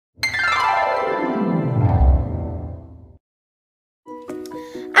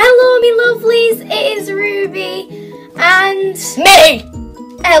lovelies, it is Ruby and me,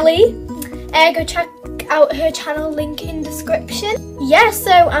 Ellie. Go check out her channel, link in description. Yeah,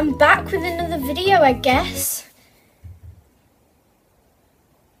 so I'm back with another video, I guess.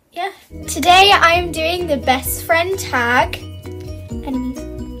 Yeah, today I am doing the best friend tag. Enemies.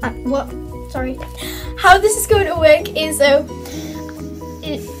 What? Sorry. How this is going to work is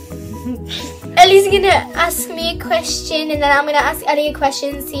Ellie's gonna ask me a question, and then I'm gonna ask Ellie a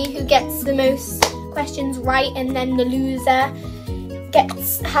question, see who gets the most questions right, and then the loser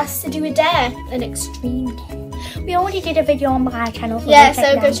has to do a dare, an extreme dare. we already did a video on my channel. Yeah,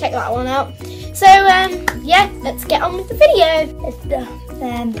 so go check that one out. So yeah, let's get on with the video.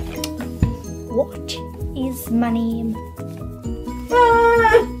 What is my name?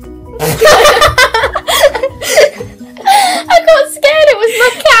 I got scared. It was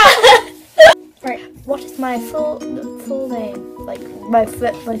my cat. Right. What is my full name? Like my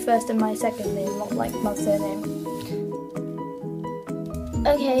first and my second name, not like my surname.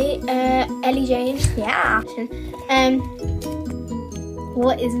 Okay, Ellie Jane. Yeah.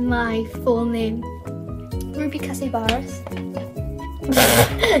 What is my full name? Ruby Casibaris.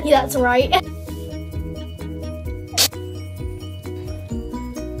 Yeah, that's right.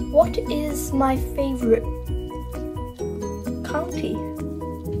 What is my favorite county?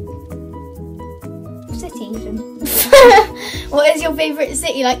 City even. What is your favourite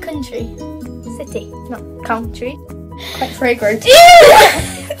city, like country? City, not country. Quite fragrant.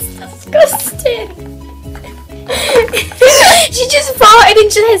 It's disgusting. She just farted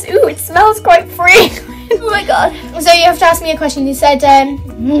and she says, ooh, it smells quite fragrant. Oh my god. So you have to ask me a question. You said,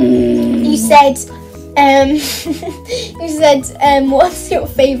 what's your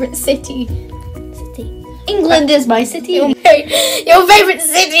favourite city? England is my city. Your favourite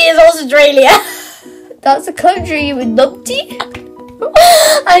city is Australia. That's a country, you numpty.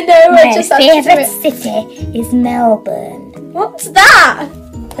 I know, I just favourite city is Melbourne. What's that?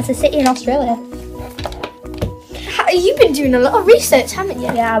 That's a city in Australia. You've been doing a lot of research, haven't you?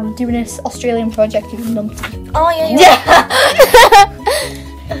 Yeah, I'm doing this Australian project, you numpty. Oh, yeah.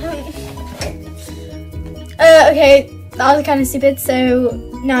 Okay, that was kind of stupid, so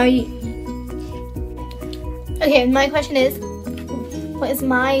now you... Okay, my question is, what is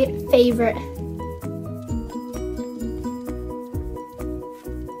my favourite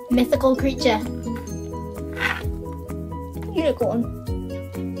mythical creature? Unicorn.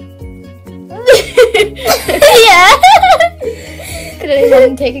 Yeah. Could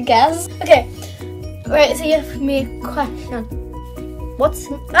anyone take a guess? Okay. Right, so you have me a question. What's...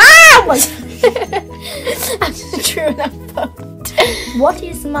 Ah! I just drew that boat. What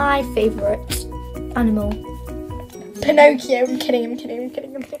is my favourite animal? Pinocchio. I'm kidding.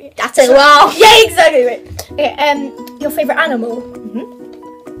 That's it. Wow. Yeah, exactly. Right. Okay, your favourite animal?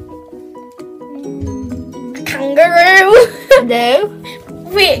 A kangaroo. No.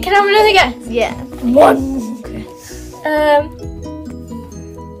 Wait, can I have another guess? Yeah. Mongoose. I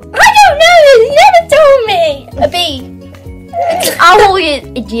don't know. You never told me. A bee. It's an owl, you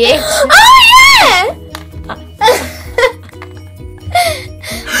idiot. Oh yeah.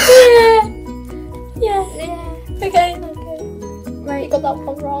 Yeah. Okay. Right. You got that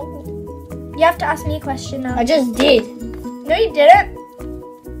one wrong. You have to ask me a question now. I just did. No, you didn't.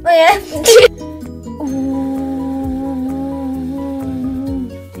 Oh yeah.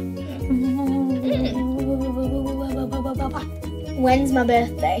 When's my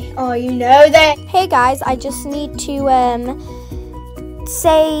birthday? Oh, you know that. Hey guys, I just need to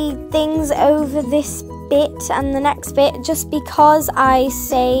say things over this bit and the next bit, just because I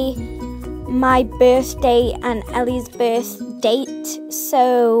say my birthday and Ellie's birth date,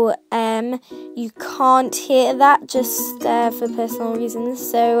 so you can't hear that, just for personal reasons.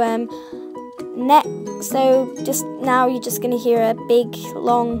 So just now you're just gonna hear a big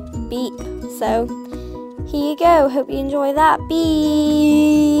long beep. So here you go. Hope you enjoy that.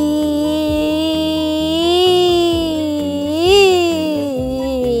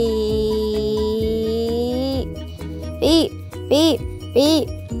 Beep, beep, beep,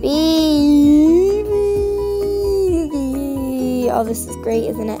 beep. Oh, this is great,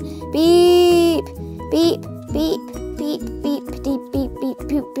 isn't it? Beep, beep, beep, beep, beep, deep, beep, beep,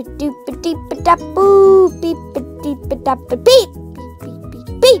 boop, doop, deep, da, boo, beep, deep, da, beep, beep,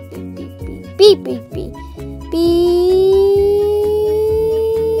 beep, beep, beep, beep, beep, beep.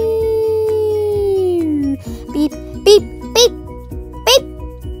 Beep, beep, beep, beep, beep,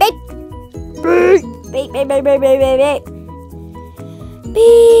 beep, beep, beep, beep, beep, beep,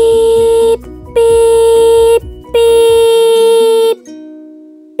 beep, beep, beep,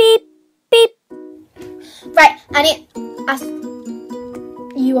 beep, beep. Right, I need.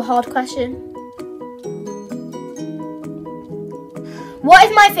 you a hard question. What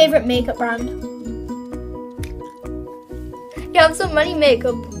is my favourite makeup brand? You have so many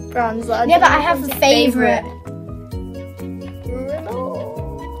makeup brands. That Yeah, but I have a favourite.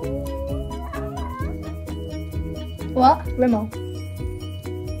 What? Rimmel.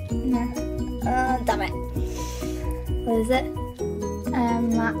 No. Damn it. What is it?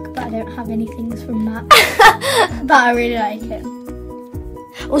 MAC, but I don't have any things from MAC. But I really like it.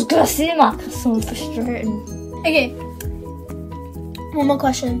 I was gonna say MAC, that's so frustrating. Okay. One more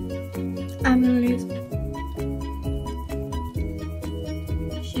question. I'm gonna lose.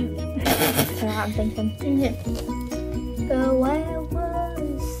 Shoot. That's what I'm thinking. Okay. So where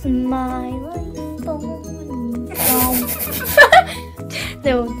was my life born from?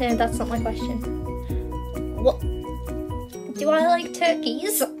 No, that's not my question. What? Do I like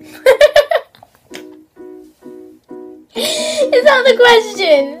turkeys? Is that the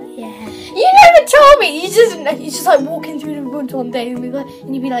question? Yeah. You never told me. You just like walking through the woods one day and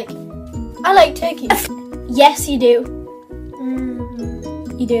you'd be like, I like turkeys. Yes, you do.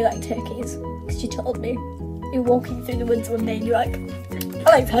 You do like turkeys because you told me. You're walking through the woods one day and you're like,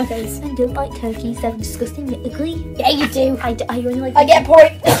 I like turkeys. I don't like turkeys. They're disgustingly ugly. Yeah, you do. I only like. I get a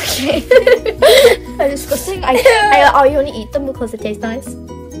point. Okay. They're disgusting. I only eat them because they taste nice.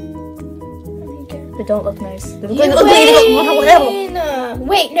 They don't look nice. They look like ugly.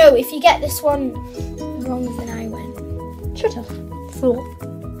 Wait, no. If you get this one wrong, then I win. Shut up, fool.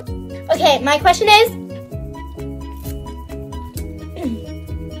 Okay, my question is.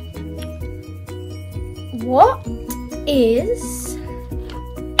 What is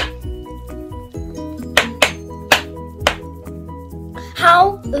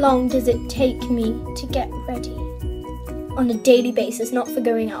how long does it take me to get ready on a daily basis, not for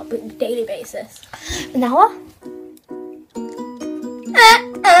going out, but a daily basis? An hour?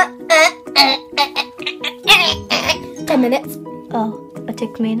 10 minutes. Oh, it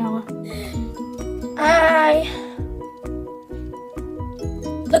took me an hour.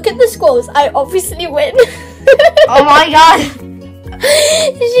 Look at the scores. I obviously win. Oh my god.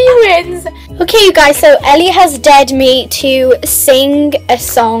 She wins. Okay, you guys, so Ellie has dared me to sing a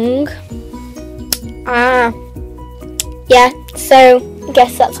song. Yeah, so I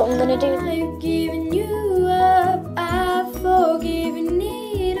guess that's what I'm gonna do. I've given you up, I've forgiven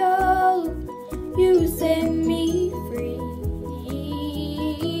it all. You set me free.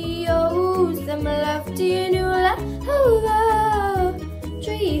 Oh, some love to your new life. Oh,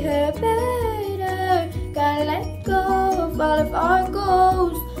 treat her better. Gotta let go of all of our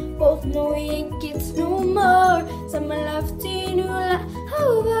goals. Both know we ain't kids no more. Some love to your new life.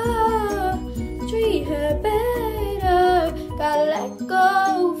 Oh, treat her better. Gotta let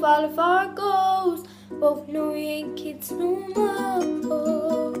go of all of our goals. Both know we ain't kids no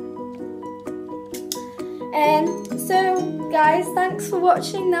more. And so, guys, thanks for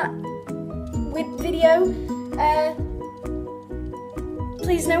watching that video.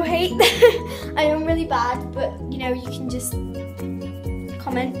 Please no hate. I am really bad, but you know, you can just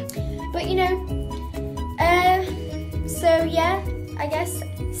comment. But you know, so yeah, I guess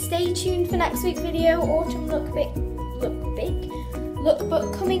stay tuned for next week's video. Autumn lookbook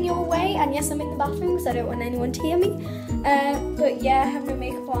coming your way. And yes, I'm in the bathroom because I don't want anyone to hear me. But yeah, I have no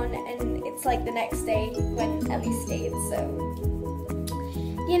makeup on, and it's like the next day when Ellie stayed, so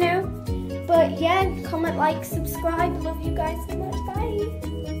you know. But yeah, comment, like, subscribe. Love you guys so much. Bye.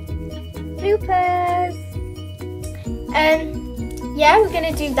 Bloopers. Yeah, we're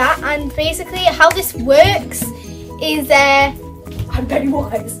gonna do that, and basically how this works is I'm very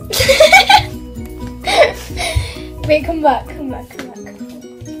wise. Wait, come back.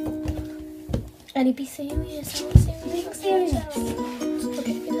 Ellie, be serious. Be serious.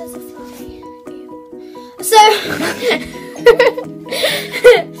 Okay, there's a fly. So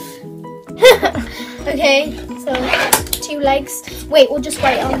okay, so 2 legs. Wait, we'll just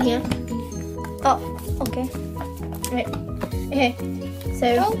write on here. Oh, okay. Right. Okay.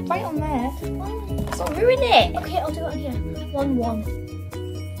 So Don't write on there. Don't ruin it. Okay, I'll do it on here. 1 1.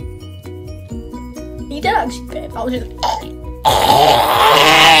 You did actually good. I'll just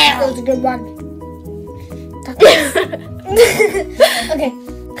that was a good one. Okay.